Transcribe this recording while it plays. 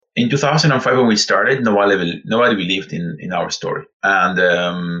in 2005, when we started, nobody believed in our story. And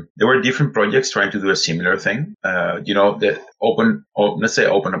there were different projects trying to do a similar thing. The open,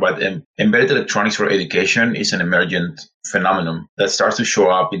 but embedded electronics for education is an emergent phenomenon that starts to show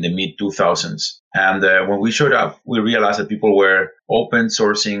up in the mid 2000s. And when we showed up, we realized that people were open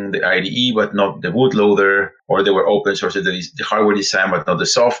sourcing the IDE, but not the bootloader, or they were open sourcing the hardware design, but not the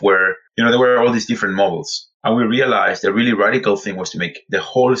software. There were all these different models. And we realized the really radical thing was to make the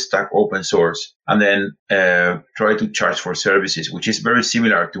whole stack open source and then try to charge for services, which is very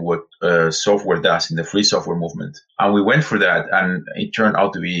similar to what software does in the free software movement. And we went for that, and it turned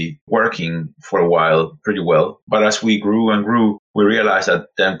out to be working for a while pretty well. But as we grew and grew, we realized that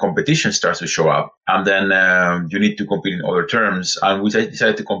then competition starts to show up, and then you need to compete in other terms. And we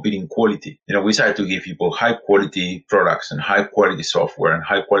decided to compete in quality. We decided to give people high quality products and high quality software and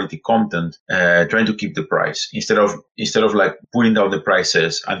high quality content, trying to keep the price instead of like putting down the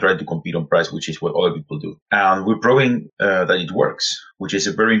prices and trying to compete on price, which is what other people do. And we're proving that it works, which is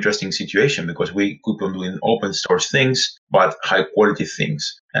a very interesting situation because we keep on doing open source things, but high quality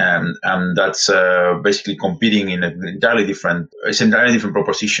things. And that's basically competing in an entirely different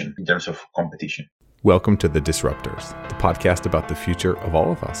proposition in terms of competition. Welcome to The Disruptors, the podcast about the future of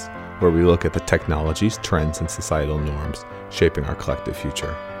all of us, where we look at the technologies, trends, and societal norms shaping our collective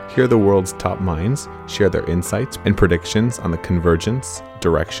future. Hear the world's top minds share their insights and predictions on the convergence,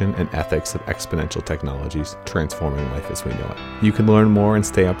 direction, and ethics of exponential technologies transforming life as we know it. You can learn more and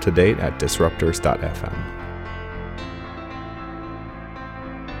stay up to date at disruptors.fm.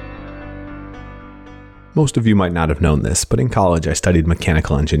 Most of you might not have known this, but in college I studied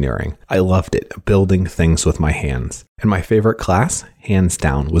mechanical engineering. I loved it, building things with my hands. And my favorite class, hands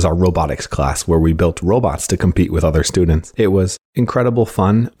down, was our robotics class where we built robots to compete with other students. It was incredible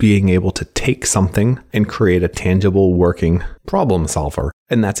fun being able to take something and create a tangible working problem solver.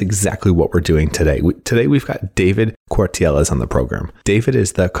 And that's exactly what we're doing today. Today we've got David Cuartielles on the program. David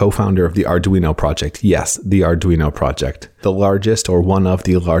is the co-founder of the Arduino project. Yes, the Arduino project. The largest or one of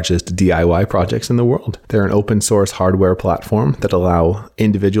the largest DIY projects in the world. They're an open source hardware platform that allow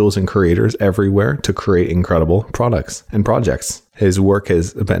individuals and creators everywhere to create incredible products and projects. His work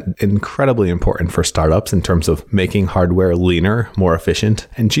has been incredibly important for startups in terms of making hardware leaner, more efficient,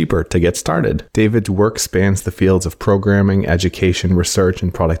 and cheaper to get started. David's work spans the fields of programming, education, research,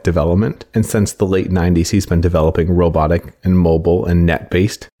 and product development. And since the late 90s, he's been developing robotic and mobile and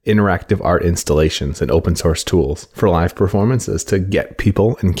net-based interactive art installations and open source tools for live performances to get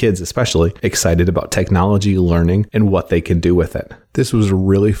people, and kids especially, excited about technology, learning, and what they can do with it. This was a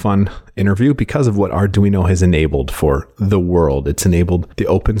really fun interview because of what Arduino has enabled for the world. It's enabled the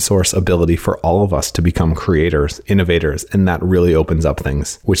open source ability for all of us to become creators, innovators, and that really opens up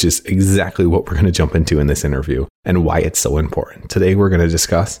things, which is exactly what we're going to jump into in this interview and why it's so important. Today, we're going to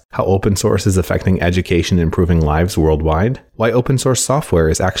discuss how open source is affecting education and improving lives worldwide, why open source software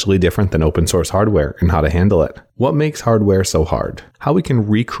is actually different than open source hardware and how to handle it, what makes hardware so hard, how we can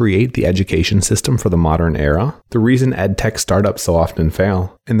recreate the education system for the modern era, the reason edtech startups so often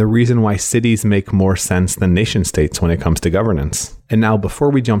fail, and the reason why cities make more sense than nation states when it comes to governance. And now, before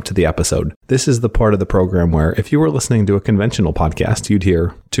we jump to the episode, this is the part of the program where if you were listening to a conventional podcast, you'd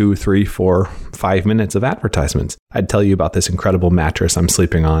hear 2, 3, 4, 5 minutes of advertisements. I'd tell you about this incredible mattress I'm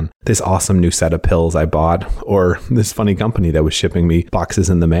sleeping on, this awesome new set of pills I bought, or this funny company that was shipping me boxes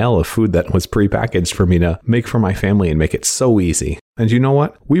in the mail of food that was prepackaged for me to make for my family and make it so easy. And you know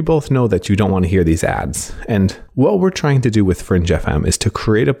what? We both know that you don't want to hear these ads. And what we're trying to do with Fringe FM is to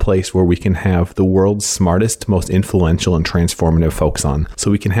create a place where we can have the world's smartest, most influential and transformative folks on, so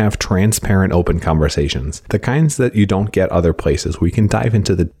we can have transparent, open conversations. The kinds that you don't get other places. We can dive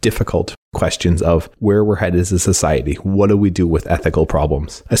into the difficult questions of where we're headed as a society. What do we do with ethical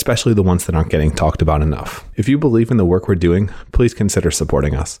problems, especially the ones that aren't getting talked about enough? If you believe in the work we're doing, please consider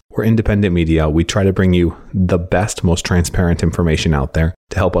supporting us. We're independent media. We try to bring you the best, most transparent information out there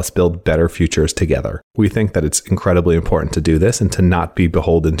to help us build better futures together. We think that it's incredibly important to do this and to not be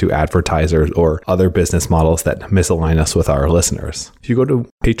beholden to advertisers or other business models that misalign us with our listeners. If you go to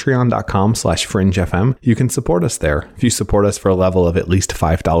patreon.com/fringefm, you can support us there. If you support us for a level of at least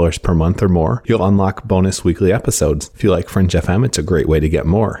 $5 per month or more, you'll unlock bonus weekly episodes. If you like Fringe FM, it's a great way to get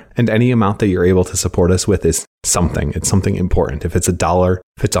more. And any amount that you're able to support us with is something. It's something important. If it's $1,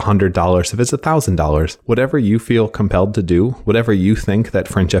 if it's $100, if it's $1,000, whatever you feel compelled to do, whatever you think that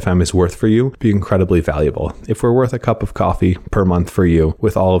Fringe FM is worth for you, be incredibly valuable. If we're worth a cup of coffee per month for you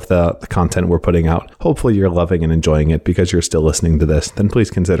with all of the content we're putting out, hopefully you're loving and enjoying it because you're still listening to this, then please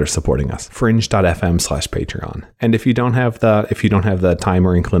consider supporting us. Fringe.fm/Patreon. And if you don't have the time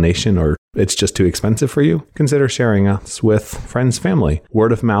or inclination or it's just too expensive for you, consider sharing us with friends, family.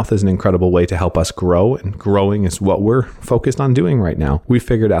 Word of mouth is an incredible way to help us grow, and growing is what we're focused on doing right now. We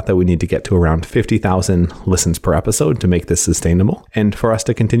figured out that we need to get to around 50,000 listens per episode to make this sustainable. And for us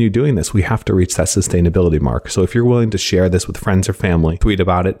to continue doing this, we have to reach that sustainability mark. So if you're willing to share this with friends or family, tweet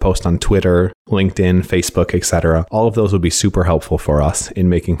about it, post on Twitter, LinkedIn, Facebook, etc., all of those would be super helpful for us in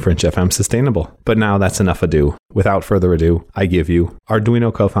making Fringe FM sustainable. But now that's enough ado. Without further ado, I give you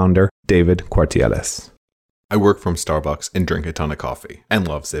Arduino co-founder David Cuartielles. I work from Starbucks and drink a ton of coffee and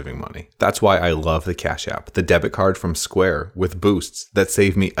love saving money. That's why I love the Cash App, the debit card from Square with boosts that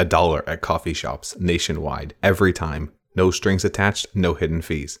save me $1 at coffee shops nationwide every time. No strings attached, no hidden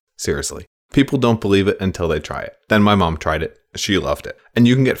fees. Seriously. People don't believe it until they try it. Then my mom tried it. She loved it. And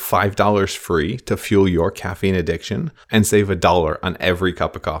you can get $5 free to fuel your caffeine addiction and save $1 on every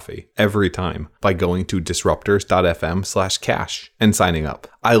cup of coffee every time by going to disruptors.fm/cash and signing up.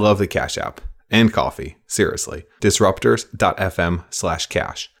 I love the Cash App and coffee. Seriously.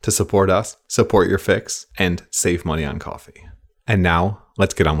 Disruptors.fm/cash to support us, support your fix, and save money on coffee. And now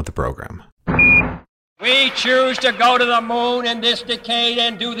let's get on with the program. We choose to go to the moon in this decade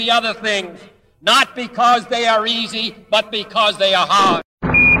and do the other things, not because they are easy, but because they are hard.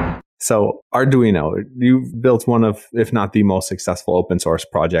 So Arduino, you've built one of, if not the most successful open source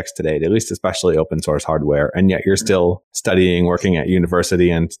projects to date, at least especially open source hardware, and yet you're still studying, working at university,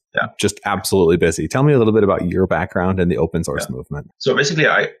 and just absolutely busy. Tell me a little bit about your background in the open source movement. So basically,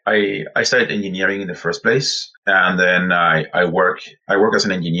 I studied engineering in the first place, and then I worked as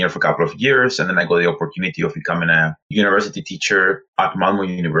an engineer for a couple of years, and then I got the opportunity of becoming a university teacher at Malmo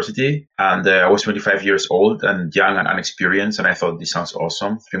University. And I was 25 years old and young and unexperienced, and I thought this sounds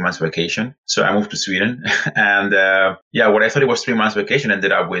awesome, 3 months vacation. So I moved to Sweden, and what I thought it was 3 months vacation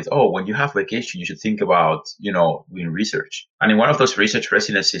ended up with, when you have vacation, you should think about, doing research. And in one of those research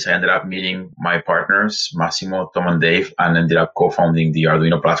residencies, I ended up meeting my partners, Massimo, Tom, and Dave, and ended up co-founding the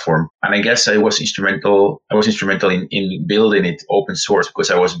Arduino platform. And I guess I was instrumental in building it open source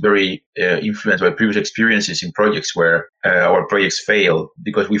because I was very influenced by previous experiences in projects where our projects failed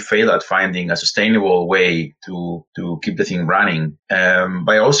because we failed at finding a sustainable way to keep the thing running.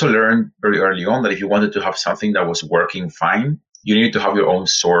 But I also learned very early on that if you wanted to have something that was working fine, you need to have your own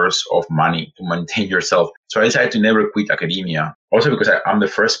source of money to maintain yourself. So I decided to never quit academia. Also because I'm the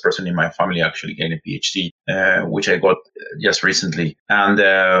first person in my family actually getting a PhD, which I got just recently. And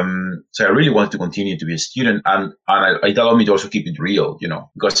so I really wanted to continue to be a student. And it allowed me to also keep it real,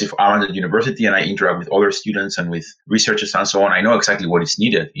 because if I'm at university and I interact with other students and with researchers and so on, I know exactly what is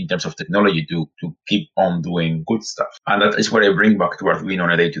needed in terms of technology to keep on doing good stuff. And that is what I bring back to Arduino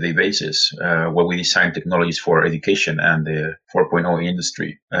on a day-to-day basis, where we design technologies for education and the 4.0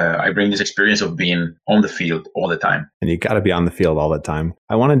 industry. I bring this experience of being on the field all the time. And you got to be on the field all the time.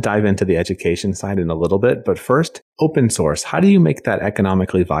 I want to dive into the education side in a little bit, but first, open source. How do you make that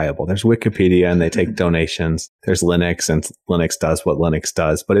economically viable? There's Wikipedia and they take donations. There's Linux and Linux does what Linux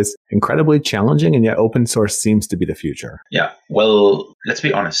does, but it's incredibly challenging, and yet open source seems to be the future. Yeah, well, let's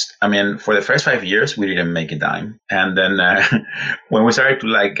be honest. I mean, for the first 5 years, we didn't make a dime. And then when we started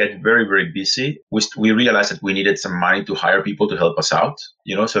to get very, very busy, we realized that we needed some money to hire people to help us out.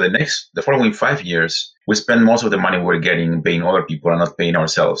 So the following 5 years, we spent most of the money we're getting paying other people and not paying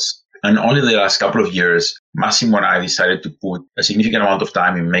ourselves. And only the last couple of years, Massimo and I decided to put a significant amount of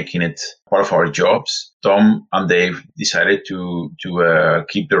time in making it part of our jobs. Tom and Dave decided to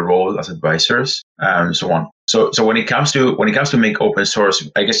keep their role as advisors and so on. So when it comes to make open source,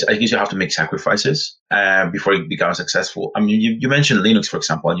 I guess you have to make sacrifices before it becomes successful. I mean, you mentioned Linux, for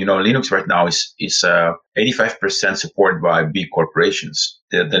example. Linux right now is 85% supported by big corporations,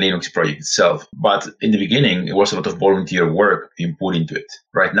 the Linux project itself. But in the beginning, it was a lot of volunteer work being put into it.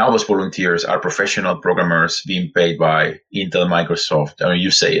 Right now, those volunteers are professional programmers being paid by Intel, Microsoft. I mean,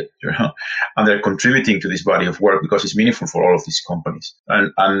 you say it, and they're contributing to this body of work because it's meaningful for all of these companies.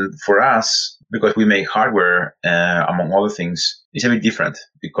 And for us, because we make hardware, among other things, it's a bit different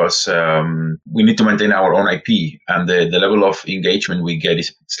because we need to maintain our own IP, and the level of engagement we get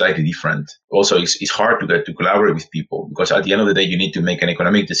is slightly different. Also, it's hard to get to collaborate with people because at the end of the day, you need to make an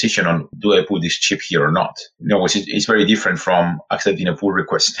economic decision on, do I put this chip here or not? Which is very different from accepting a pull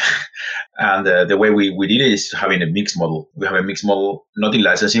request. And the way we did it is having a mixed model. We have a mixed model, not in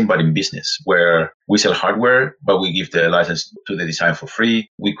licensing, but in business, where we sell hardware, but we give the license to the design for free.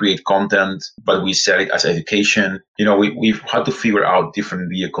 We create content, but we sell it as education. We've had to figure out different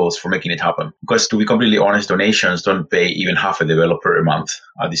vehicles for making it happen. Because to be completely honest, donations don't pay even half a developer a month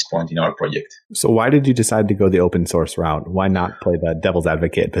at this point in our project. So why did you decide to go the open source route? Why not play the devil's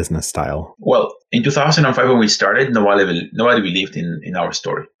advocate business style? Well, in 2005 when we started, nobody believed in our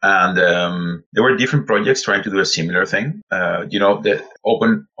story, and there were different projects trying to do a similar thing. The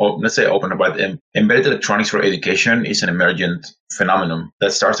let's say open, but embedded electronics for education is an emergent phenomenon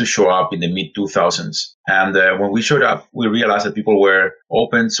that starts to show up in the mid 2000s. And when we showed up, we realized that people were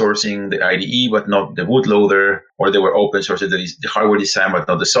open sourcing the IDE, but not the bootloader, or they were open sourcing the hardware design, but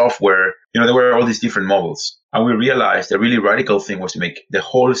not the software. There were all these different models. And we realized the really radical thing was to make the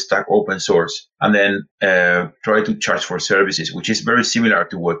whole stack open source and then try to charge for services, which is very similar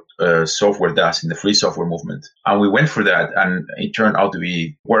to what software does in the free software movement. And we went for that, and it turned out to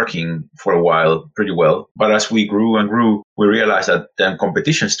be working for a while pretty well. But as we grew and grew, we realized that then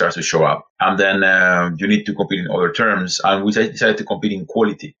competition starts to show up. And then you need to compete in other terms. And we decided to compete in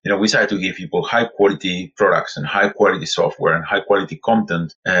quality. We decided to give people high quality products and high quality software and high quality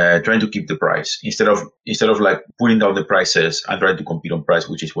content, trying to keep the price instead of like putting down the prices and trying to compete on price,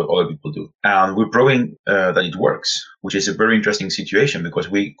 which is what other people do. And we're proving that it works, which is a very interesting situation because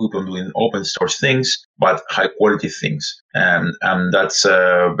we keep on doing open source things, but high quality things. And that's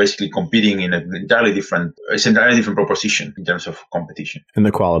basically competing in an entirely different proposition in terms of competition. And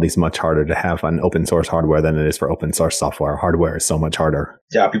the quality is much harder to have on open source hardware than it is for open source software. Hardware is so much harder.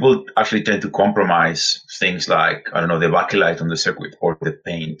 Yeah, people actually tend to compromise things like, I don't know, the backlight on the circuit or the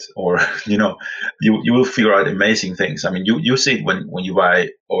paint, or, you will figure out amazing things. I mean, you see it when you buy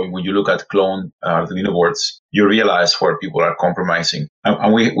or when you look at clone Arduino boards, you realize where people are compromising.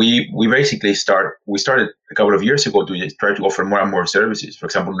 And we basically started a couple of years ago to try to offer more and more services. For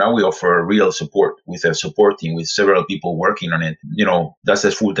example, now we offer real support with a support team with several people working on it. That's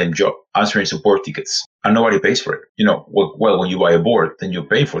a full-time job, answering support tickets. And nobody pays for it. Well, when you buy a board, then you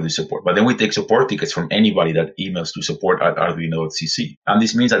pay for the support. But then we take support tickets from anybody that emails to support@arduino.cc. And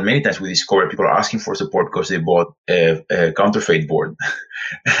this means that many times we discover people are asking for support because they bought a counterfeit board.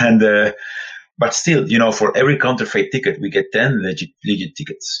 And but still, for every counterfeit ticket, we get 10 legit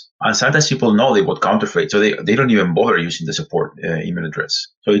tickets. And sometimes people know they bought counterfeit, so they don't even bother using the support email address.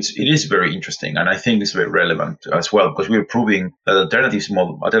 So it is very interesting, and I think it's very relevant as well, because we're proving that alternative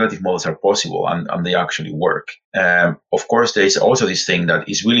models are possible and they actually work. Of course, there is also this thing that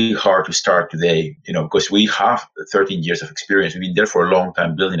is really hard to start today, because we have 13 years of experience. We've been there for a long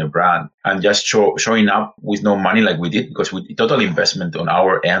time building a brand, and just showing up with no money like we did, because the total investment on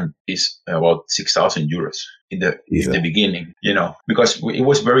our end is about 6,000 euros. In the beginning, because it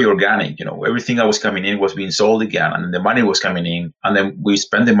was very organic, everything that was coming in was being sold again, and the money was coming in, and then we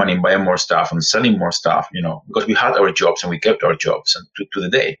spent the money buying more stuff and selling more stuff, because we had our jobs and we kept our jobs, and to the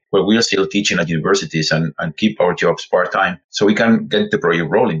day where we are still teaching at universities and keep our jobs part-time, so we can get the project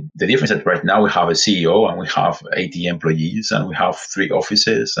rolling. The difference is that right now we have a CEO and we have 80 employees and we have 3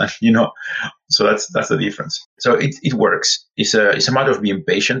 offices, and so that's the difference. So it works. It's a matter of being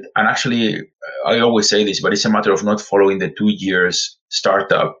patient, and actually I always say this, but it's a matter of not following the 2 years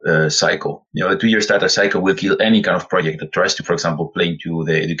startup cycle. The 2-year startup cycle will kill any kind of project that tries to, for example, play into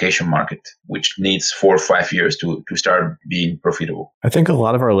the education market, which needs 4 or 5 years to start being profitable. I think a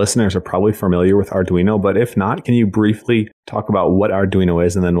lot of our listeners are probably familiar with Arduino, but if not, can you briefly talk about what Arduino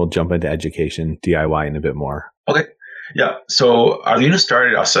is, and then we'll jump into education, DIY, in a bit more. Okay. Yeah, so Arduino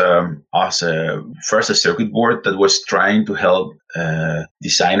started as a circuit board that was trying to help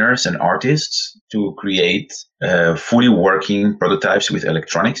designers and artists to create fully working prototypes with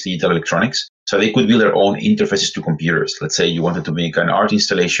digital electronics, so they could build their own interfaces to computers. Let's say you wanted to make an art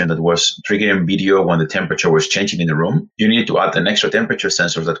installation that was triggering video when the temperature was changing in the room. You needed to add an extra temperature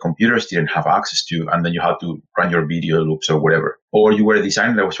sensor that computers didn't have access to, and then you had to run your video loops or whatever. Or you were a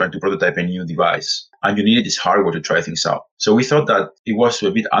designer that was trying to prototype a new device, and you needed this hardware to try things out. So we thought that it was a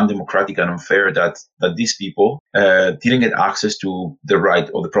bit undemocratic and unfair that these people didn't get access to the right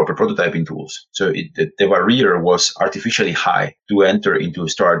or the proper prototyping tools. So the barrier was artificially high to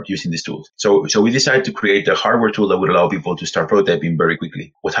start using these tools. So we decided to create a hardware tool that would allow people to start prototyping very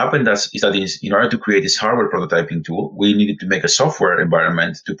quickly. What happened is that in order to create this hardware prototyping tool, we needed to make a software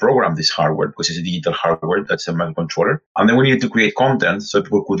environment to program this hardware, because it's a digital hardware, that's a microcontroller. And then we needed to create content so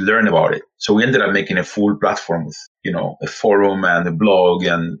people could learn about it. So we ended up making a full platform with, a forum and a blog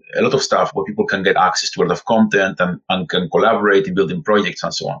and a lot of stuff where people can get access to a lot of content and can collaborate in building projects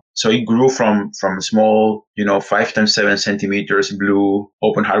and so on. So it grew from small, 5 times 7 centimeters blue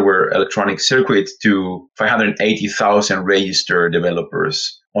open hardware electronic circuit to 580,000 registered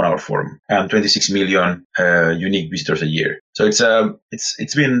developers on our forum and 26 million unique visitors a year. So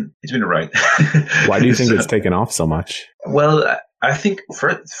it's been a ride. Why do you think it's taken off so much? Well, I think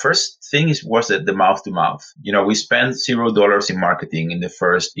first thing was the mouth to mouth. We spent $0 in marketing in the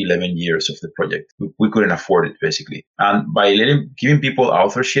first 11 years of the project. We we couldn't afford it, basically. And by giving people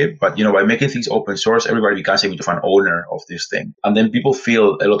authorship, but by making things open source, everybody becomes a bit of an owner of this thing. And then people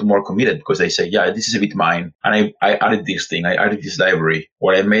feel a lot more committed because they say, yeah, this is a bit mine. And I added this thing, I added this library,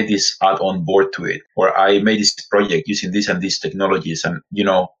 or I made this add-on board to it, or I made this project using this and these technologies. And,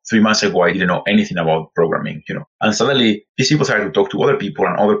 3 months ago, I didn't know anything about programming, And suddenly these people started to talk to other people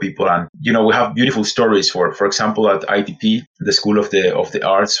and other people. And, we have beautiful stories for example, at ITP, the School of the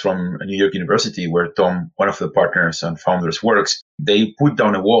Arts from New York University, where Tom, one of the partners and founders, works. They put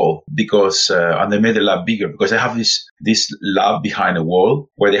down a wall because, and they made the lab bigger because they have this lab behind a wall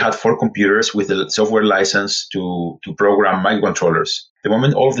where they had 4 computers with a software license to program microcontrollers. The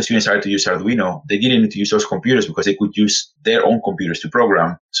moment all of the students started to use Arduino, they didn't need to use those computers because they could use their own computers to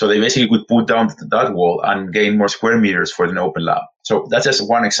program. So they basically could put down that wall and gain more square meters for an open lab. So that's just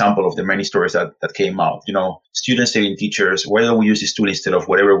one example of the many stories that came out. Students telling teachers, why don't we use this tool instead of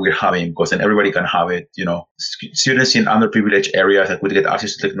whatever we're having? Because then everybody can have it. Students in underprivileged areas that could get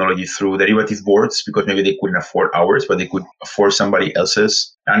access to technology through derivative boards because maybe they couldn't afford ours, but they could afford somebody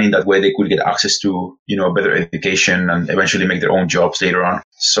else's. And in that way, they could get access to, better education and eventually make their own jobs later on.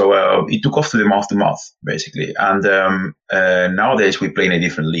 So it took off to the mouth, basically. And nowadays, we play in a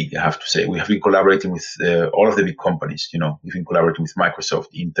different league, I have to say. We have been collaborating with all of the big companies. We've been collaborating with Microsoft,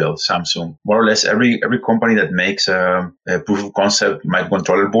 Intel, Samsung. More or less, every company that makes a proof of concept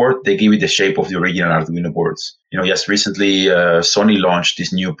microcontroller board, they give it the shape of the original Arduino boards. Just recently, Sony launched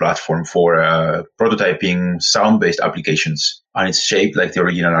this new platform for prototyping sound-based applications. And it's shaped like the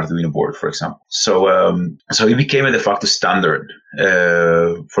original Arduino board, for example. So it became a de facto standard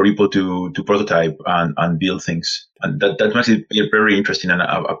for people to prototype and build things. And that makes it very interesting and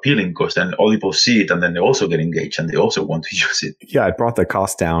appealing because then all people see it and then they also get engaged and they also want to use it. Yeah, it brought the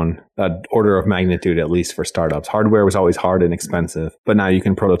cost down an order of magnitude, at least for startups. Hardware was always hard and expensive, but now you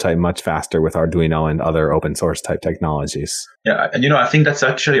can prototype much faster with Arduino and other open source type technologies. Yeah, and I think that's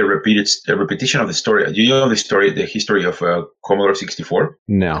actually a repetition of the story. Do you know the history of Commodore 64?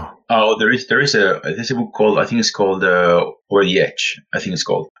 No. Oh, there's a book called, I think it's called Over the Edge, I think it's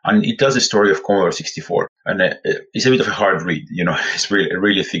called. And it tells the story of Commodore 64. And it's a bit of a hard read, it's really a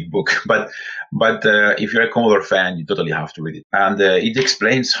really thick book. But if you're a Commodore fan, you totally have to read it. And it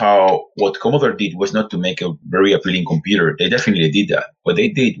explains how what Commodore did was not to make a very appealing computer. They definitely did that. What they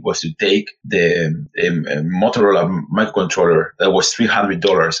did was to take the Motorola microcontroller that was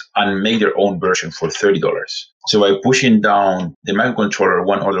 $300 and make their own version for $30. So by pushing down the microcontroller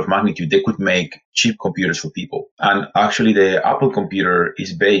one order of magnitude, they could make cheap computers for people. And actually, the Apple computer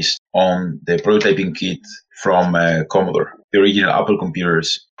is based on the prototyping kit from Commodore. The original Apple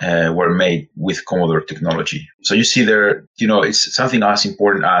computers were made with Commodore technology. So you see there, it's something as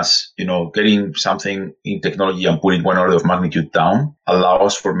important as, getting something in technology and putting one order of magnitude down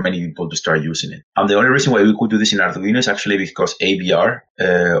allows for many people to start using it. And the only reason why we could do this in Arduino is actually because ABR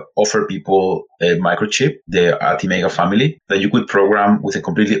offered people a microchip, the Atimega family, that you could program with a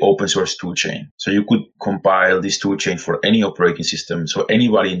completely open source toolchain. So you could compile this toolchain for any operating system. So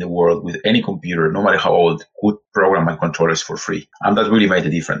anybody in the world with any computer, no matter how old, could program microcontrollers for free. And that really made a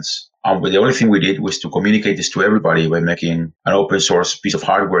difference. And the only thing we did was to communicate this to everybody by making an open source piece of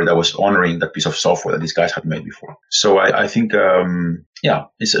hardware that was honoring that piece of software that these guys had made before. So I think,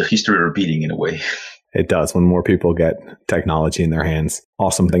 it's a history repeating in a way. It does. When more people get technology in their hands,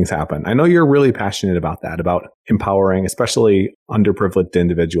 awesome things happen. I know you're really passionate about that, about empowering, especially underprivileged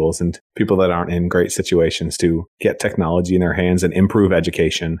individuals and people that aren't in great situations to get technology in their hands and improve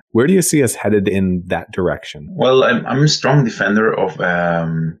education. Where do you see us headed in that direction? Well, I'm a strong defender of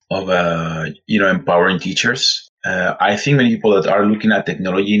empowering teachers. I think many people that are looking at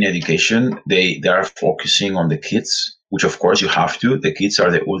technology in education, they are focusing on the kids, which of course you have to. The kids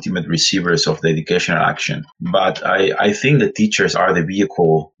are the ultimate receivers of the educational action. But I think the teachers are the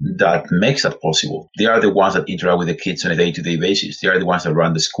vehicle that makes that possible. They are the ones that interact with the kids on a day-to-day basis. They are the ones that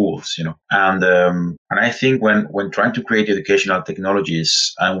run the schools, And I think when trying to create educational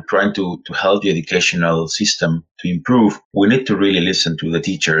technologies and trying to help the educational system to improve, we need to really listen to the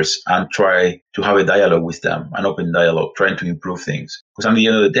teachers and try to have a dialogue with them, an open dialogue, trying to improve things. Because at the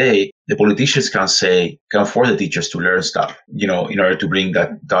end of the day, the politicians can force the teachers to learn stuff, in order to bring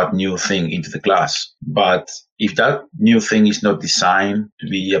that new thing into the class. But if that new thing is not designed to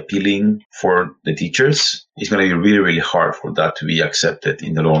be appealing for the teachers, it's going to be really, really hard for that to be accepted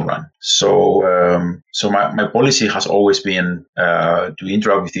in the long run. So, my policy has always been to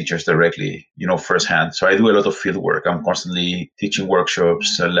interact with teachers directly, firsthand. So I do a lot of field work. I'm constantly teaching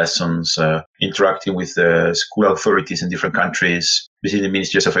workshops, lessons, interacting with school authorities in different countries, visiting the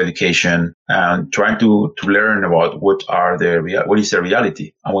ministries of education, and trying to learn about what is the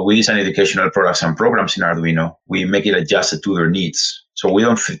reality. And when we design educational products and programs in Arduino, we make it adjusted to their needs. So we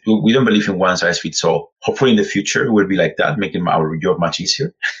don't believe in one size fits all. Hopefully in the future it will be like that, making our job much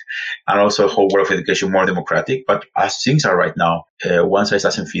easier, and also the whole world of education more democratic. But as things are right now, one size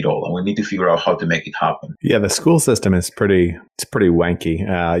doesn't fit all, and we need to figure out how to make it happen. Yeah, the school system is pretty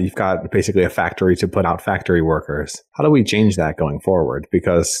wanky. You've got basically a factory to put out factory workers. How do we change that going forward?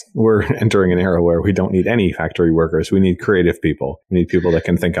 Because we're entering an era where we don't need any factory workers. We need creative people. We need people that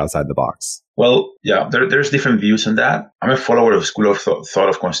can think outside the box. Well, yeah, there's different views on that. I'm a follower of the school of thought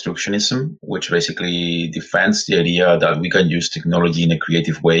of constructionism, which basically defends the idea that we can use technology in a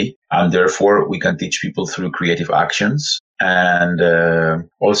creative way, and therefore we can teach people through creative actions. And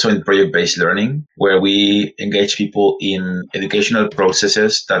also in project-based learning, where we engage people in educational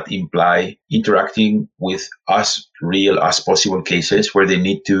processes that imply interacting with as real as possible cases where they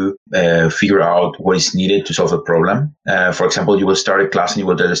need to figure out what is needed to solve a problem. For example, you will start a class and you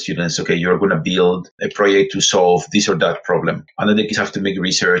will tell the students, okay, you're going to build a project to solve this or that problem. And then the kids have to make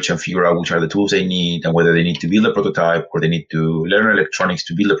research and figure out which are the tools they need and whether they need to build a prototype or they need to learn electronics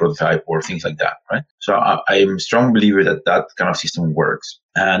to build a prototype or things like that, right? So I'm a strong believer that kind of system works.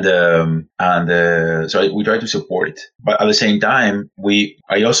 And so we try to support it. But at the same time,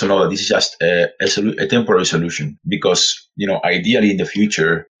 I also know that this is just a temporary solution because, ideally in the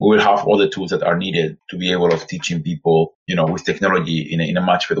future, we will have all the tools that are needed to be able of teaching people, with technology in a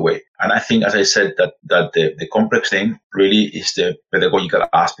much better way. And I think, as I said, that the complex thing really is the pedagogical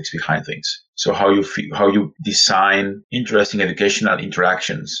aspects behind things. So how you design interesting educational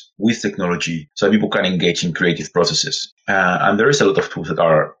interactions with technology so that people can engage in creative processes. And there is a lot of tools that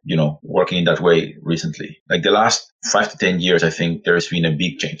are, working in that way recently. Like the last 5 to 10 years, I think there's been a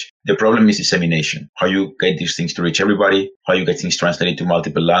big change. The problem is dissemination. How you get these things to reach everybody, how you get things translated to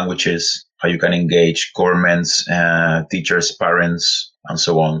multiple languages, how you can engage governments, teachers, parents, and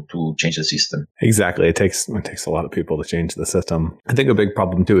so on to change the system. Exactly. It takes a lot of people to change the system. I think a big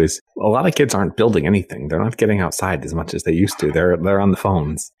problem too is a lot of kids aren't building anything. They're not getting outside as much as they used to. They're on the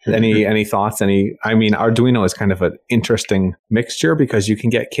phones. Any thoughts? Arduino is kind of an interesting mixture because you can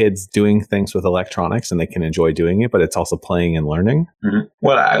get kids doing things with electronics and they can enjoy doing it, but it's also playing and learning. Mm-hmm.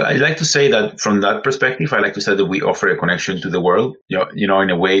 Well, I like to say that from that perspective, I like to say that we offer a connection to the world. In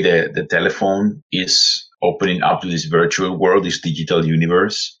a way, the telephone is opening up to this virtual world, this digital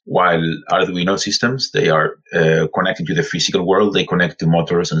universe, while Arduino systems, they are connecting to the physical world. They connect to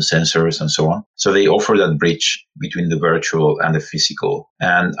motors and sensors and so on. So they offer that bridge between the virtual and the physical.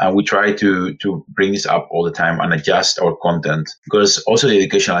 And we try to bring this up all the time and adjust our content because also the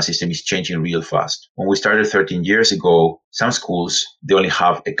educational system is changing real fast. When we started 13 years ago, some schools, they only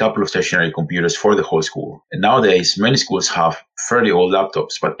have a couple of stationary computers for the whole school. And nowadays, many schools have fairly old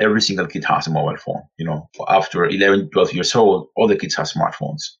laptops, but every single kid has a mobile phone. After 11, 12 years old, all the kids have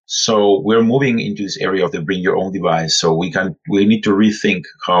smartphones. So we're moving into this area of the bring your own device. So we need to rethink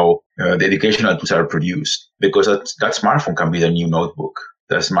how the educational tools are produced because that smartphone can be the new notebook.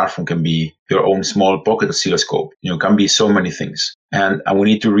 The smartphone can be your own small pocket oscilloscope. It can be so many things. And we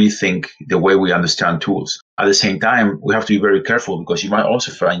need to rethink the way we understand tools. At the same time, we have to be very careful because you might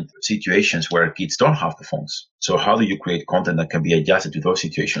also find situations where kids don't have the phones. So how do you create content that can be adjusted to those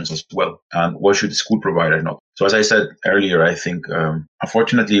situations as well? And what should the school provider know? So as I said earlier, I think,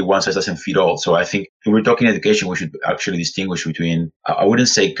 unfortunately, one size doesn't fit all. So I think if we're talking education, we should actually distinguish between, I wouldn't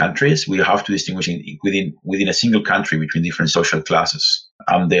say countries. We have to distinguish within a single country between different social classes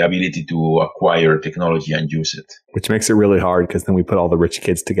and the ability to acquire technology and use it. Which makes it really hard because then we put all the rich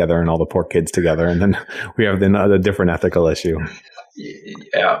kids together and all the poor kids together, and then we have a different ethical issue.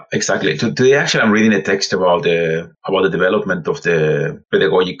 Yeah, exactly. Today, actually, I'm reading a text about the development of the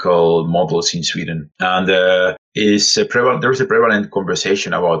pedagogical models in Sweden, and there is a prevalent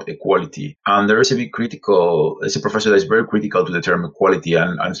conversation about equality, and there is a professor that is very critical to the term equality,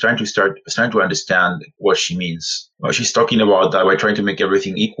 and I'm trying to understand what she means. she's talking about that we're trying to make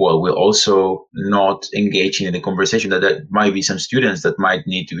everything equal. We'll also not engage in the conversation that might be some students that might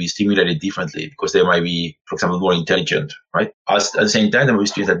need to be stimulated differently because they might be, for example, more intelligent, right? At the same time, there will be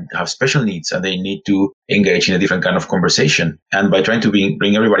students that have special needs and they need to engage in a different kind of conversation. And by trying to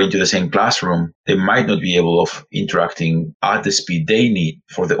bring everybody into the same classroom, they might not be able of interacting at the speed they need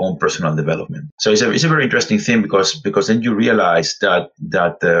for their own personal development. So it's a very interesting thing because then you realize that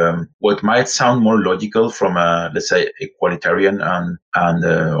what might sound more logical from a, let's say, equalitarian and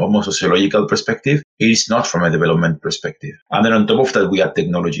almost sociological perspective, it is not from a development perspective. And then on top of that, we add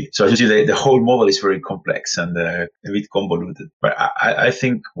technology. So as you see, the whole model is very complex and a bit convoluted. But I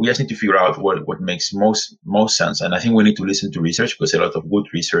think we just need to figure out what makes most sense. And I think we need to listen to research because there's a lot of good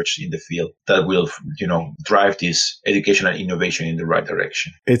research in the field that will, drive this educational innovation in the right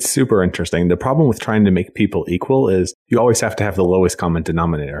direction. It's super interesting. The problem with trying to make people equal is you always have to have the lowest common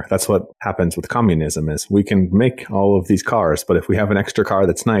denominator. That's what happens with communism is we can make all of these cars, but if we have an extra car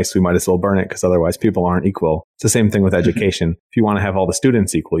that's nice, we might as well burn it because otherwise people aren't equal. It's the same thing with education. If you want to have all the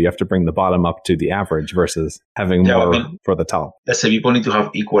students equal, you have to bring the bottom up to the average versus having more for the top. Let's say people need to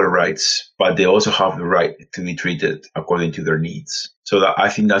have equal rights, but they also have the right to be treated according to their needs. So I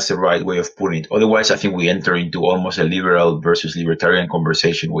think that's the right way of putting it. Otherwise, I think we enter into almost a liberal versus libertarian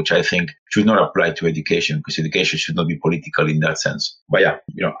conversation, which I think should not apply to education because education should not be political in that sense. But yeah,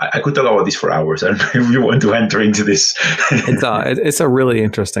 I could talk about this for hours. I don't know if you want to enter into this. It's a really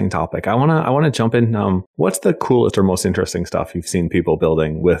interesting topic. I want to jump in. What's the coolest or most interesting stuff you've seen people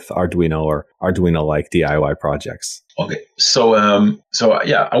building with Arduino or Arduino-like DIY projects? Okay, so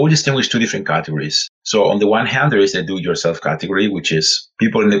I would distinguish two different categories. So on the one hand, there is the do-it-yourself category, which is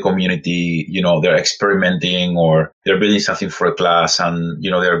people in the community, they're experimenting or they're building something for a class and,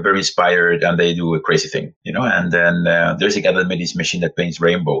 they're very inspired and they do a crazy thing, and then there's a guy that made this machine that paints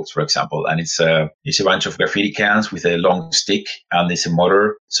rainbows, for example, and it's a bunch of graffiti cans with a long stick and it's a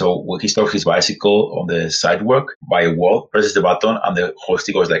motor. So he stops his bicycle on the sidewalk by a wall, presses the button and the whole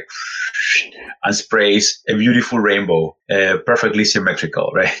stick goes like and sprays a beautiful rainbow, perfectly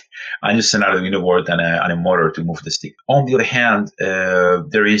symmetrical, right? And just an Arduino board and a motor to move the stick. On the other hand,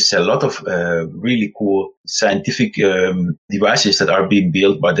 there is a lot of really cool scientific devices that are being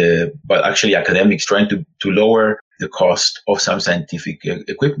built by actually academics trying to lower the cost of some scientific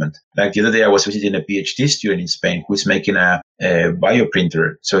equipment. Like the other day, I was visiting a PhD student in Spain who's making a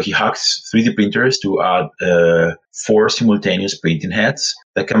bioprinter. So he hacks 3D printers to add 4 simultaneous printing heads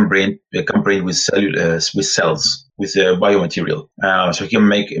that can print with cells, with biomaterial. So he can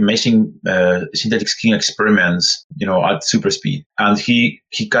make amazing synthetic skin experiments, at super speed. And he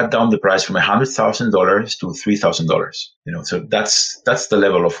cut down the price from $100,000 to $3,000. So that's the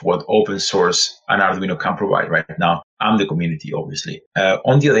level of what open source and Arduino can provide right now, and the community, obviously.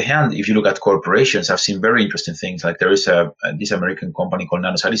 On the other hand, if you look at corporations, I've seen very interesting things. Like there is this American company called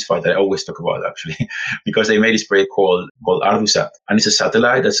NanoSatisfy that I always talk about, actually, because they made this project called ArduSat. And it's a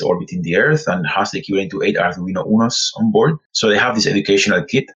satellite that's orbiting the Earth and has the equivalent to 8 Arduino Unos on board. So they have this educational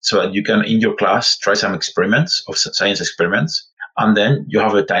kit so that you can, in your class, try some experiments of science experiments. And then you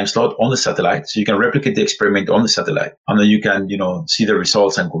have a time slot on the satellite. So you can replicate the experiment on the satellite. And then you can, see the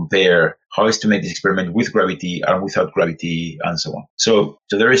results and compare how is to make this experiment with gravity and without gravity and so on. So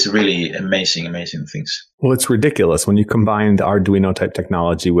there is really amazing things. Well, it's ridiculous when you combine the Arduino type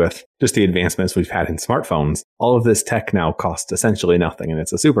technology with just the advancements we've had in smartphones. All of this tech now costs essentially nothing, and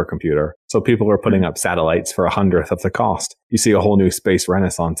it's a supercomputer. So people are putting up satellites for 1/100th of the cost. You see a whole new space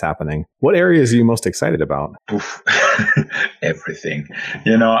renaissance happening. What areas are you most excited about? Oof. Everything.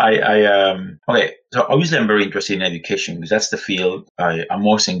 Okay. So obviously I'm very interested in education because that's the field I'm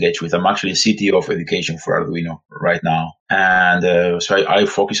most engaged with. I'm actually CTO of education for Arduino right now. And so I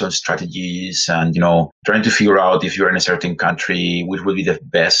focus on strategies and, trying to figure out if you're in a certain country, which would be the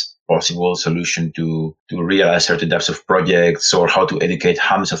best possible solution to realize certain types of projects or how to educate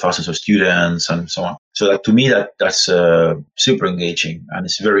hundreds of thousands of students and so on. So that, to me, that's super engaging and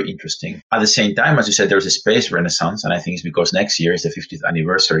it's very interesting. At the same time, as you said, there's a space renaissance, and I think it's because next year is the 50th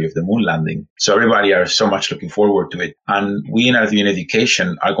anniversary of the moon landing. So everybody are so much looking forward to it. And we in Arduino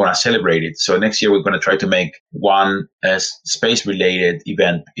Education are going to celebrate it. So next year, we're going to try to make one space-related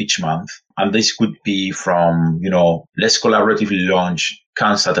event each month. And this could be from, let's collaboratively launch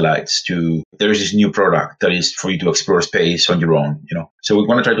CAN satellites to there is this new product that is for you to explore space on your own, So we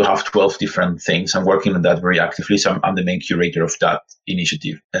want to try to have 12 different things. I'm working on that very actively. So I'm the main curator of that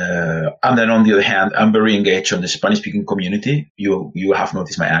initiative. And then on the other hand, I'm very engaged on the Spanish speaking community. You have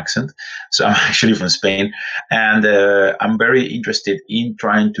noticed my accent. So I'm actually from Spain. And I'm very interested in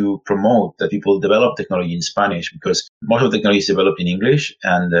trying to promote that people develop technology in Spanish because most of the technology is developed in English.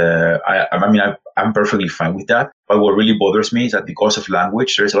 And I'm perfectly fine with that. But what really bothers me is that because of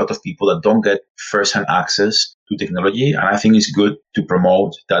language, there's a lot of people that don't get first-hand access to technology. And I think it's good to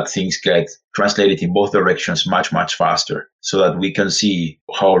promote that things get translated in both directions much, much faster so that we can see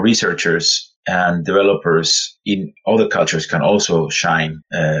how researchers and developers in other cultures can also shine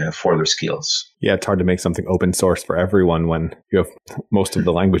for their skills. Yeah, it's hard to make something open source for everyone when you have most of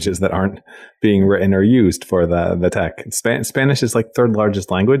the languages that aren't being written or used for the tech. Spanish is like third largest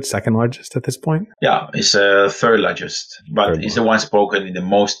language, second largest at this point? Yeah, it's third largest, but it's the one spoken in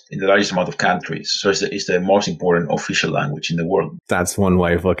the largest amount of countries. So it's the most important official language in the world. That's one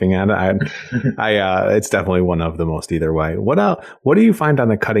way of looking at it. It's definitely one of the most either way. What do you find on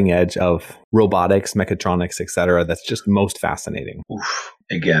the cutting edge of robotics, mechatronics, etc., that's just most fascinating? Oof.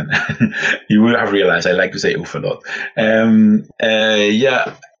 Again, you will have realized I like to say oof a lot.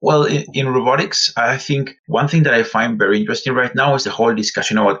 Well, in robotics, I think one thing that I find very interesting right now is the whole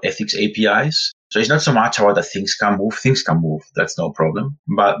discussion about ethics APIs. So it's not so much about that things can move. Things can move. That's no problem.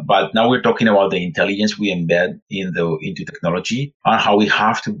 But now we're talking about the intelligence we embed into technology and how we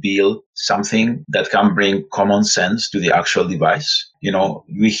have to build something that can bring common sense to the actual device.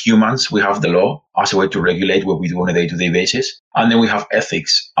 We humans, we have the law as a way to regulate what we do on a day-to-day basis. And then we have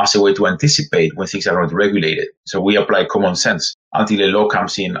ethics as a way to anticipate when things are not regulated. So we apply common sense until a law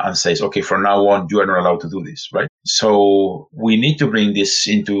comes in and says, okay, from now on, you are not allowed to do this, right? So we need to bring this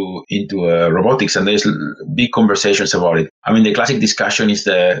into robotics, and there's big conversations about it. I mean, the classic discussion is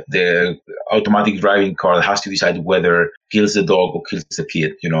the automatic driving car that has to decide whether kills the dog or kills the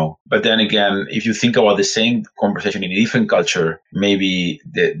kid, But then again, if you think about the same conversation in a different culture, maybe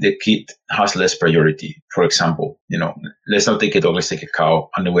the kid has less priority. For example, let's not take a dog, let's take a cow,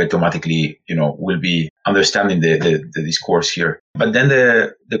 and we automatically, will be understanding the discourse here. But then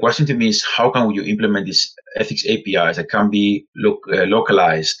the question to me is, how can you implement these ethics APIs that can be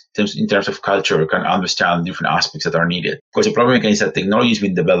localized in terms of culture, can understand different aspects that are needed? Because the problem again is that technology has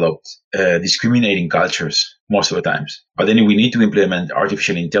been developed discriminating cultures most of the times. But then if we need to implement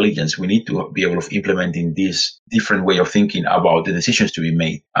artificial intelligence, we need to be able to implementing this different way of thinking about the decisions to be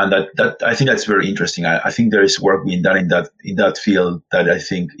made. And that I think that's very interesting. I think there is work being done in that field that I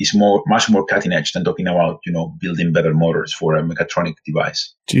think is much more cutting edge than talking about, building better motors for a mechatronic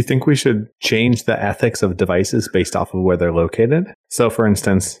device. Do you think we should change the ethics of devices based off of where they're located? So for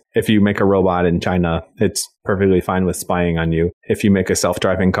instance, if you make a robot in China, it's perfectly fine with spying on you. If you make a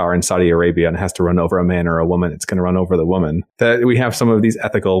self-driving car in Saudi Arabia and it has to run over a man or a woman, it's going to run over the woman. That we have some of these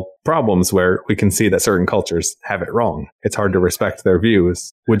ethical problems where we can see that certain cultures have it wrong. It's hard to respect their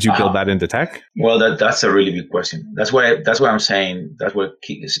views. Would you build that into tech? Well, that's a really big question. That's why I'm saying that's where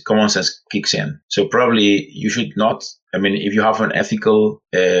common sense kicks in. So probably you should not. I mean, if you have an ethical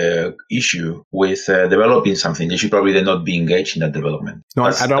issue with developing something, you should probably then not be engaged in that development. No,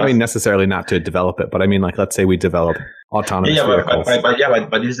 I don't mean necessarily not to develop it, but I mean, like, let's say we develop autonomous vehicles.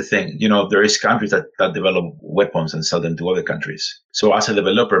 But this is the thing. There is countries that develop weapons and sell them to other countries. So as a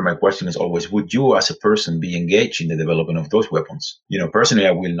developer, my question is always, would you as a person be engaged in the development of those weapons? Personally,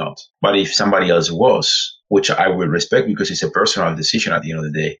 I will not. But if somebody else was, which I will respect because it's a personal decision at the end of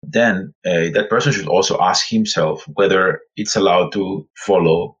the day, then that person should also ask himself whether it's allowed to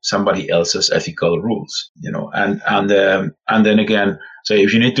follow somebody else's ethical rules, and then again, so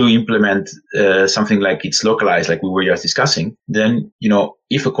if you need to implement something like it's localized, like we were just discussing, then,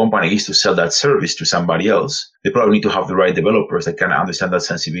 if a company is to sell that service to somebody else, they probably need to have the right developers that can understand that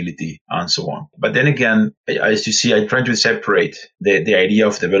sensibility and so on. But then again, as you see, I'm trying to separate the idea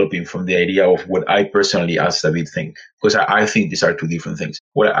of developing from the idea of what I personally, as David, think. Because I think these are two different things.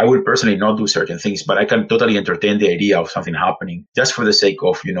 Well, I will personally not do certain things, but I can totally entertain the idea of something happening just for the sake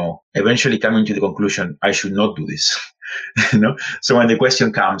of, eventually coming to the conclusion, I should not do this. So when the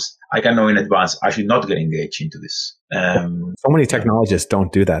question comes, I can know in advance I should not get engaged into this. So many technologists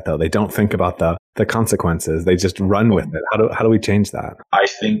don't do that, though. They don't think about the consequences. They just run with it. How do we change that? I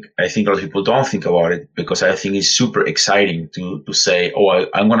think a lot of people don't think about it because I think it's super exciting to say,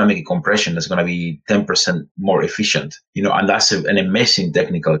 I'm going to make a compression that's going to be 10% more efficient, and that's an amazing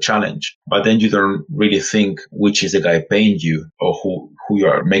technical challenge. But then you don't really think which is the guy paying you or who you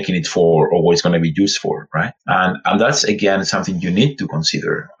are making it for or what it's going to be used for, right? And that's, again, something you need to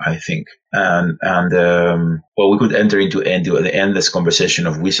consider, I think. We could enter into the endless conversation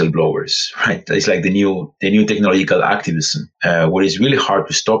of whistleblowers, right? It's like the new technological activism, where it's really hard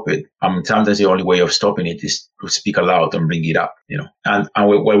to stop it. Sometimes the only way of stopping it is to speak aloud and bring it up, And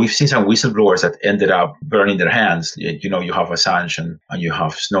we've seen some whistleblowers that ended up burning their hands. You have Assange and you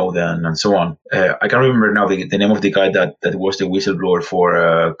have Snowden and so on. I can't remember now the name of the guy that was the whistleblower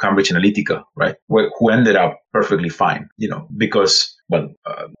for Cambridge Analytica, right? Who ended up perfectly fine, because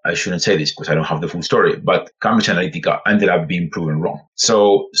I shouldn't say this because I don't have the full story, but Cambridge Analytica ended up being proven wrong.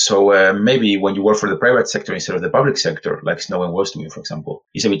 So maybe when you work for the private sector instead of the public sector, like Snowden was doing, for example,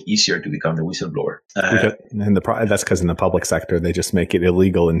 it's a bit easier to become the whistleblower. That's because in the public sector they just make it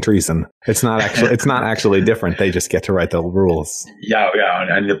illegal and treason. It's not actually different. They just get to write the rules. Yeah,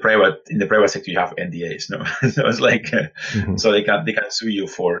 and in the private sector you have NDAs. No, so it's like so they can sue you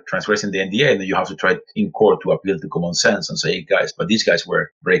for transgressing the NDA, and then you have to try in court to appeal to common sense and say, hey guys, but these guys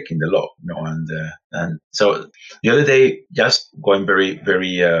were breaking the law, and so the other day, just going very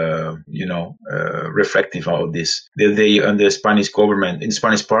reflective about this. The other day, on the Spanish government, in the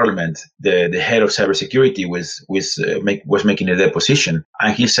Spanish Parliament, the head of cybersecurity was making a deposition,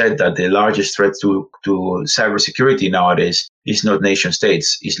 and he said that the largest threat to cybersecurity nowadays is not nation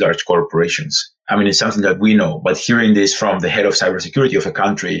states, it's large corporations. I mean, it's something that we know, but hearing this from the head of cybersecurity of a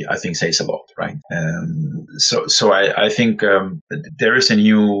country, I think says a lot, right? So I think there is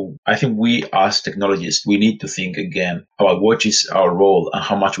I think we as technologists, we need to think again about what is our role and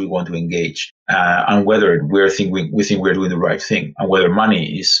how much we want to engage, and whether we think we're doing the right thing, and whether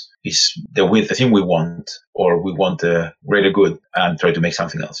money is the thing we want, or we want a greater good and try to make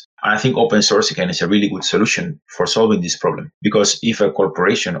something else. And I think open source, again, is a really good solution for solving this problem. Because if a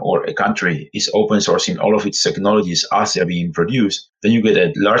corporation or a country is open sourcing all of its technologies as they're being produced, then you get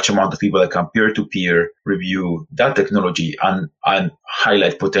a large amount of people that can peer-to-peer review that technology and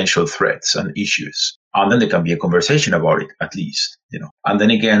highlight potential threats and issues. And then there can be a conversation about it, at least, And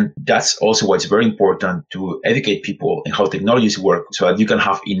then again, that's also why it's very important to educate people in how technologies work, so that you can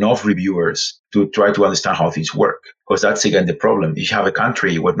have enough reviewers to try to understand how things work. Because that's, again, the problem. If you have a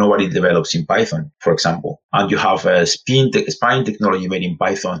country where nobody develops in Python, for example, and you have a spying technology made in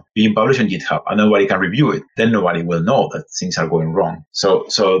Python being published on GitHub and nobody can review it, then nobody will know that things are going wrong. So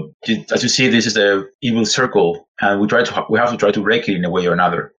as you see, this is the evil circle, and we have to try to break it in a way or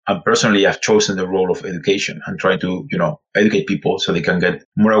another. And personally, I've chosen the role of education and trying to, educate people so they can get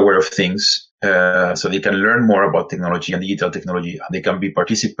more aware of things, so they can learn more about technology and digital technology, and they can be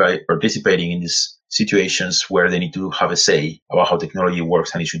participating in these situations where they need to have a say about how technology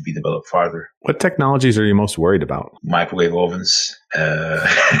works and it should be developed further. What technologies are you most worried about? Microwave ovens,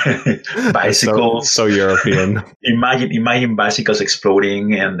 bicycles. So European. Imagine bicycles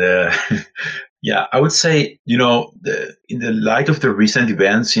exploding and. Yeah, I would say, in the light of the recent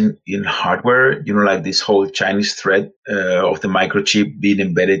events in hardware, like this whole Chinese threat of the microchip being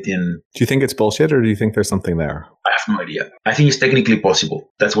embedded in. Do you think it's bullshit, or do you think there's something there? I have no idea. I think it's technically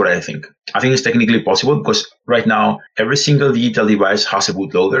possible. That's what I think. I think it's technically possible because right now, every single digital device has a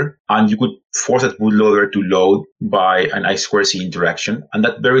bootloader, and you could force that bootloader to load by an I2C interaction. And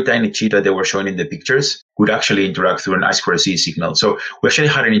that very tiny chip that they were showing in the pictures would actually interact through an I2C signal. So we actually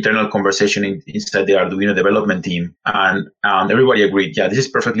had an internal conversation inside the Arduino development team, and everybody agreed, yeah, this is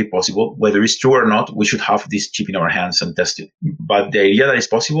perfectly possible. Whether it's true or not, we should have this chip in our hands and test it. But the idea that it's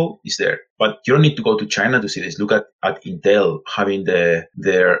possible is there. But you don't need to go to China to see this. Look at Intel having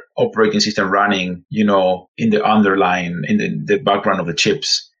their operating system running, in the underlying, in the background of the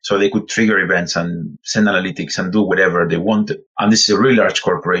chips. So they could trigger events and send analytics and do whatever they wanted. And this is a really large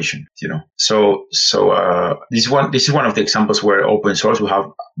corporation, So this is one of the examples where open source will have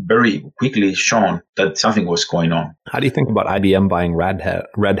very quickly shown that something was going on. How do you think about IBM buying Red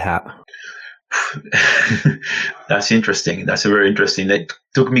Hat? That's interesting. That's very interesting. That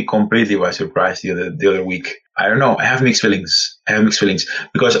took me completely by surprise the other week. I don't know. I have mixed feelings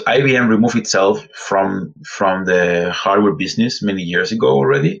because IBM removed itself from the hardware business many years ago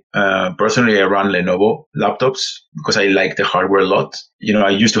already. Personally, I run Lenovo laptops because I like the hardware a lot. I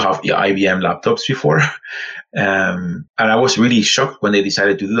used to have IBM laptops before. And I was really shocked when they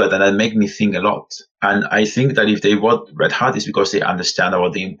decided to do that. And that made me think a lot. And I think that if they bought Red Hat, it's because they understand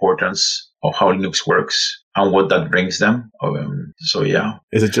about the importance of how Linux works and what that brings them. So yeah.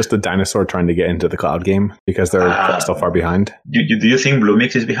 Is it just a dinosaur trying to get into the cloud game because they're so far behind? Do you think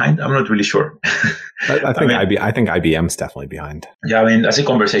Bluemix is behind? I'm not really sure. I think IBM's definitely behind. Yeah, that's a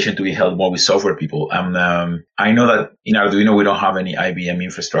conversation to be held more with software people. I know that in Arduino we don't have any IBM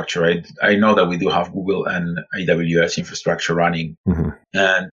infrastructure. I know that we do have Google and AWS infrastructure running. Mm-hmm.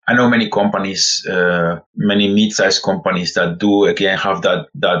 And I know many companies, many mid-sized companies that do again have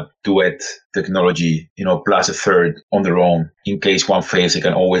that duet technology, plus a third on their own. In case one fails, they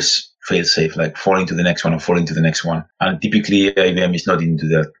can always fail safe, like fall into the next one or fall into the next one. And typically IBM is not into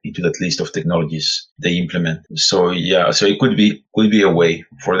that list of technologies they implement. So yeah, so it could be a way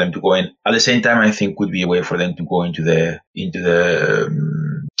for them to go in. At the same time, I think could be a way for them to go into the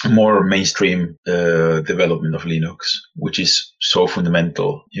more mainstream development of Linux, which is so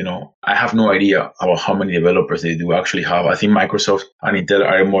fundamental. I have no idea about how many developers they do actually have. I think Microsoft and Intel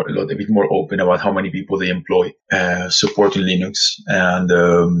are a bit more open about how many people they employ supporting Linux. And,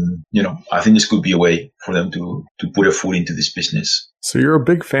 I think this could be a way for them to put a foot into this business. So you're a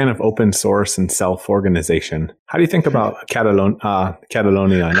big fan of open source and self-organization. How do you think about Catalonia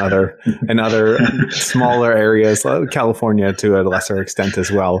and other smaller areas, California to a lesser extent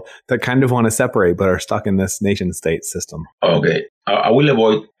as well, that kind of want to separate but are stuck in this nation-state system? Okay. I will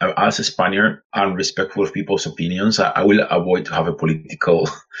avoid, as a Spaniard and respectful of people's opinions, I will avoid to have a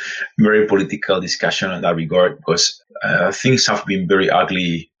very political discussion in that regard, because things have been very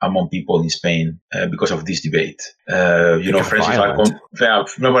ugly among people in Spain because of this debate. Friendship.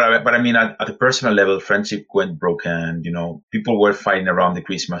 But I mean, at the personal level, friendship went broken. People were fighting around the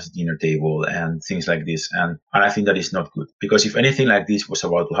Christmas dinner table and things like this, and I think that is not good, because if anything like this was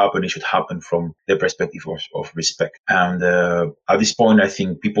about to happen, it should happen from the perspective of respect. And at this point, I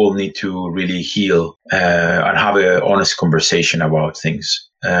think people need to really heal and have an honest conversation about things.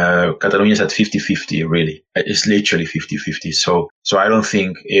 Catalonia is at 50-50, really. It's literally 50-50. So I don't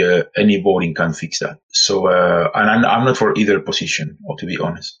think any voting can fix that. So, and I'm not for either position, or to be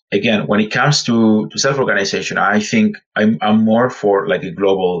honest. Again, when it comes to self-organization, I think I'm more for like a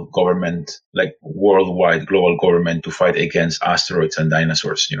global government, like worldwide global government to fight against asteroids and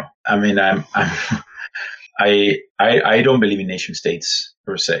dinosaurs. I mean, I don't believe in nation states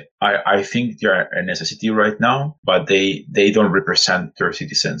per se. I think they are a necessity right now, but they don't represent their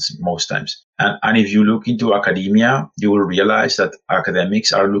citizens most times. And if you look into academia, you will realize that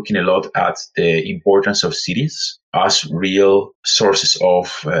academics are looking a lot at the importance of cities as real sources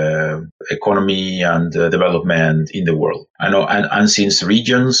of economy and development in the world. I know, and since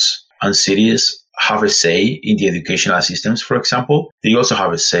regions and cities have a say in the educational systems, for example, they also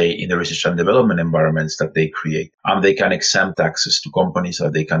have a say in the research and development environments that they create. And they can exempt taxes to companies so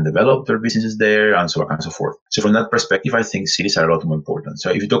they can develop their businesses there, and so on and so forth. So from that perspective, I think cities are a lot more important. So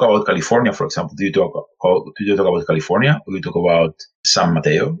if you talk about California, for example, do you talk about California, or you talk about San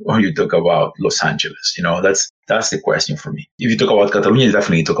Mateo, or you talk about Los Angeles? That's the question for me. If you talk about Catalonia, you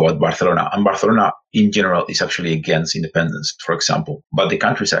definitely talk about Barcelona. And Barcelona, in general, is actually against independence, for example. But the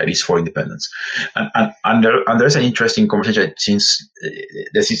countryside is for independence. And there's an interesting conversation since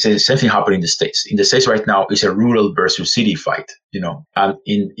there's the same thing happening in the States. In the States right now, it's a rural versus city fight, And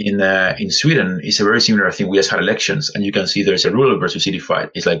in Sweden, it's a very similar thing. We just had elections, and you can see there's a rural versus city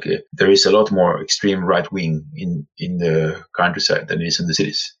fight. It's like there is a lot more extreme right wing in the countryside than it is in the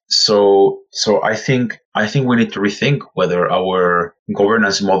cities. So I think we need to rethink whether our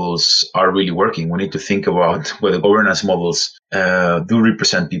governance models are really working. We need to think about whether governance models do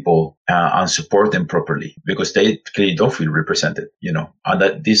represent people and support them properly, because they clearly don't feel represented, and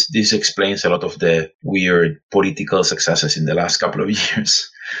that this explains a lot of the weird political successes in the last couple of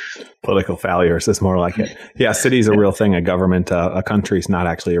years. Political failures is more like it. Yeah, city's a real thing. A government, a country's not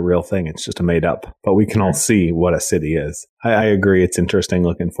actually a real thing. It's just a made up. But we can all see what a city is. I agree. It's interesting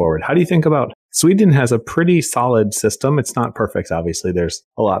looking forward. How do you think about Sweden has a pretty solid system. It's not perfect, obviously. There's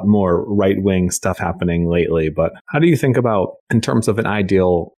a lot more right-wing stuff happening lately. But how do you think about, in terms of an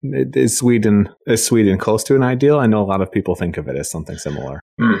ideal, is Sweden close to an ideal? I know a lot of people think of it as something similar.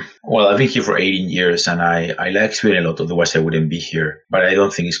 Well, I've been here for 18 years and I like Sweden a lot, otherwise I wouldn't be here. But I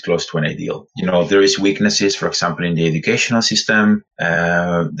don't think it's close to an ideal. There is weaknesses, for example, in the educational system.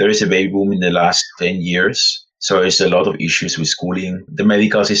 There is a baby boom in the last 10 years. So there's a lot of issues with schooling. The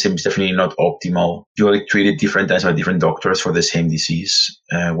medical system is definitely not optimal. You are treated different times by different doctors for the same disease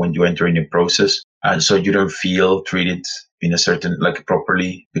when you enter in a process. And so you don't feel treated in a certain,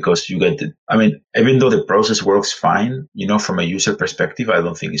 properly, because you get even though the process works fine, from a user perspective, I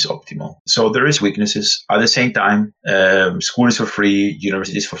don't think it's optimal. So there is weaknesses. At the same time, school is for free,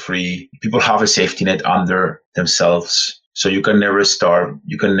 university is for free. People have a safety net under themselves. So you can never starve,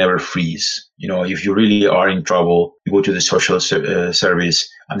 you can never freeze. If you really are in trouble, you go to the social service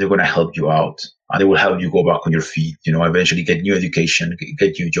and they're going to help you out. And they will help you go back on your feet, eventually get new education,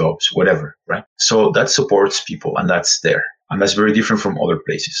 get new jobs, whatever, right? So that supports people and that's there. And that's very different from other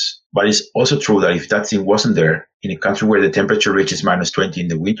places. But it's also true that if that thing wasn't there, in a country where the temperature reaches -20 in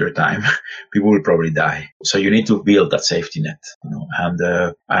the winter time, people will probably die. So you need to build that safety net,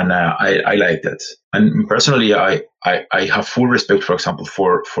 and I like that. And personally, I have full respect, for example,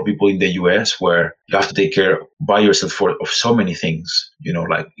 for people in the US where you have to take care by yourself of so many things,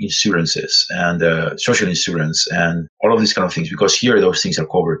 like insurances and social insurance and all of these kind of things, because here those things are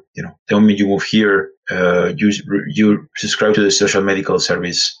covered. The moment you move here, you subscribe to the social medical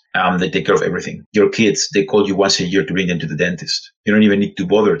service. They take care of everything. Your kids, they call you once once a year to bring them to the dentist. You don't even need to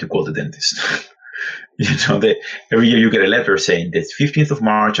bother to call the dentist. Every year you get a letter saying that 15th of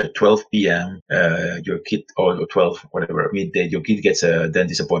March at 12 p.m., your kid, or 12, whatever, midday, your kid gets a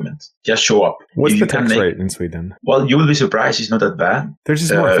dentist appointment. Just show up. What's the tax rate in Sweden? Well, you will be surprised. It's not that bad. They're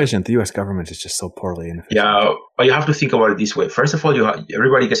just more efficient. The U.S. government is just so poorly inefficient. Yeah, but you have to think about it this way. First of all,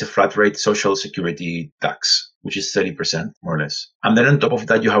 everybody gets a flat rate social security tax, which is 30%, more or less. And then on top of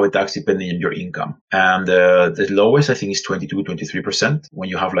that, you have a tax depending on your income. And the lowest, I think, is 22, 23% when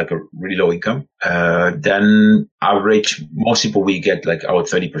you have like a really low income. Then average, most people will get like about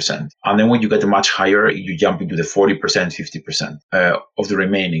 30%. And then when you get much higher, you jump into the 40%, 50% of the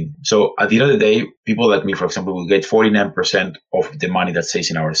remaining. So at the end of the day, people like me, for example, will get 49% of the money that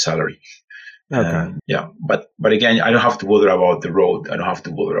stays in our salary. Okay. Yeah, but again, I don't have to bother about the road. I don't have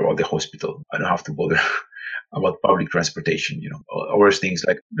to bother about the hospital. I don't have to bother about public transportation. Or things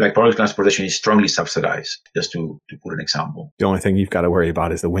like public transportation is strongly subsidized. Just to put an example. The only thing you've got to worry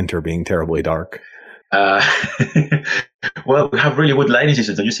about is the winter being terribly dark. Well, we have really good lighting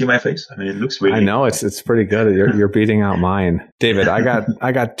systems. Don't you see my face? I mean, it looks really. I know it's pretty good. You're beating out mine, David.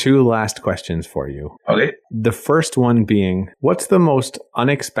 I got two last questions for you. Okay. The first one being, what's the most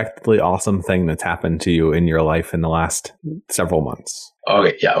unexpectedly awesome thing that's happened to you in your life in the last several months?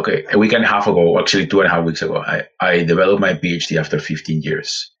 Okay. Yeah. Okay. A week and a half ago, actually 2.5 weeks ago, I developed my PhD after 15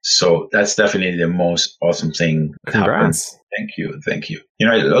 years. So that's definitely the most awesome thing that Congrats. happened. Thank you.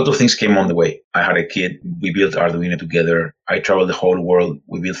 A lot of things came on the way. I had a kid. We built Arduino together. I traveled the whole world.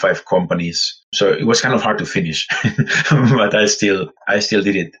 We built 5 companies. So it was kind of hard to finish, but I still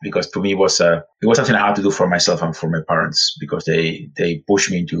did it because to me it was something I had to do for myself and for my parents because they pushed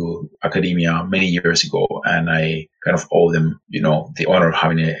me into academia many years ago, and I kind of owe them, the honor of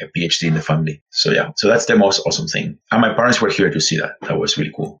having a PhD in the family. So yeah, so that's the most awesome thing. And my parents were here to see that. That was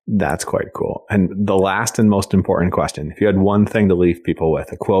really cool. That's quite cool. And the last and most important question, if you had one thing to leave people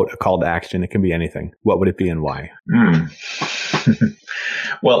with, a quote, a call to action, it can be anything, what would it be and why?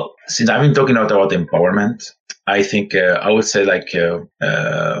 Well, since I've been talking about empowerment, I think I would say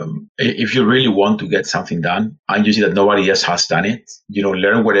if you really want to get something done and you see that nobody else has done it,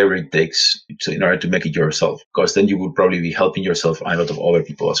 learn whatever it takes in order to make it yourself, because then you would probably be helping yourself and a lot of other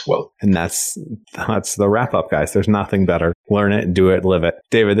people as well. And that's the wrap up, guys. There's nothing better. Learn it, do it, live it.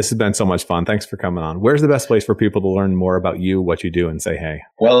 David, this has been so much fun. Thanks for coming on. Where's the best place for people to learn more about you, what you do, and say hey?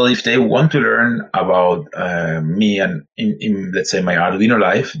 Well, if they want to learn about me and in let's say my Arduino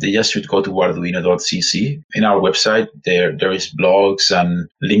life, they just should go to arduino.cc. In our website, there is blogs and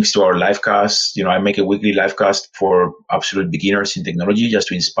links to our live casts. I make a weekly live cast for absolute beginners in technology just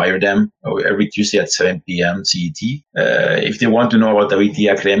to inspire them every Tuesday at 7 p.m. CET. If they want to know about WT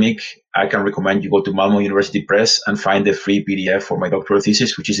Academic, I can recommend you go to Malmo University Press and find the free PDF for my doctoral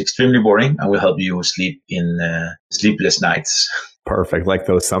thesis, which is extremely boring and will help you sleep in sleepless nights. Perfect. Like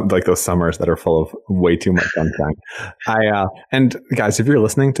those summers that are full of way too much sunshine. And guys, if you're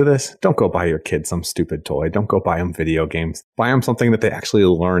listening to this, don't go buy your kid some stupid toy. Don't go buy them video games. Buy them something that they actually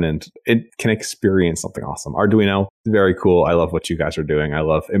learn and it can experience something awesome. Arduino is very cool. I love what you guys are doing. I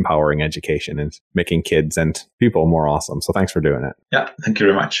love empowering education and making kids and people more awesome. So thanks for doing it. Yeah. Thank you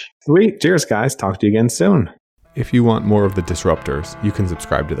very much. Sweet. Cheers, guys. Talk to you again soon. If you want more of The Disruptors, you can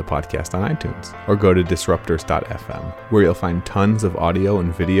subscribe to the podcast on iTunes or go to disruptors.fm, where you'll find tons of audio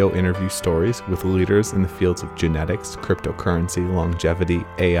and video interview stories with leaders in the fields of genetics, cryptocurrency, longevity,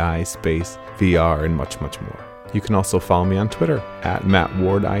 AI, space, VR, and much, much more. You can also follow me on Twitter at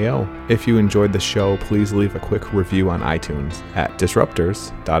MattWardIO. If you enjoyed the show, please leave a quick review on iTunes at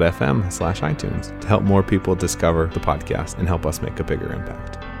disruptors.fm/iTunes to help more people discover the podcast and help us make a bigger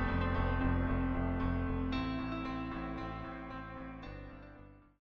impact.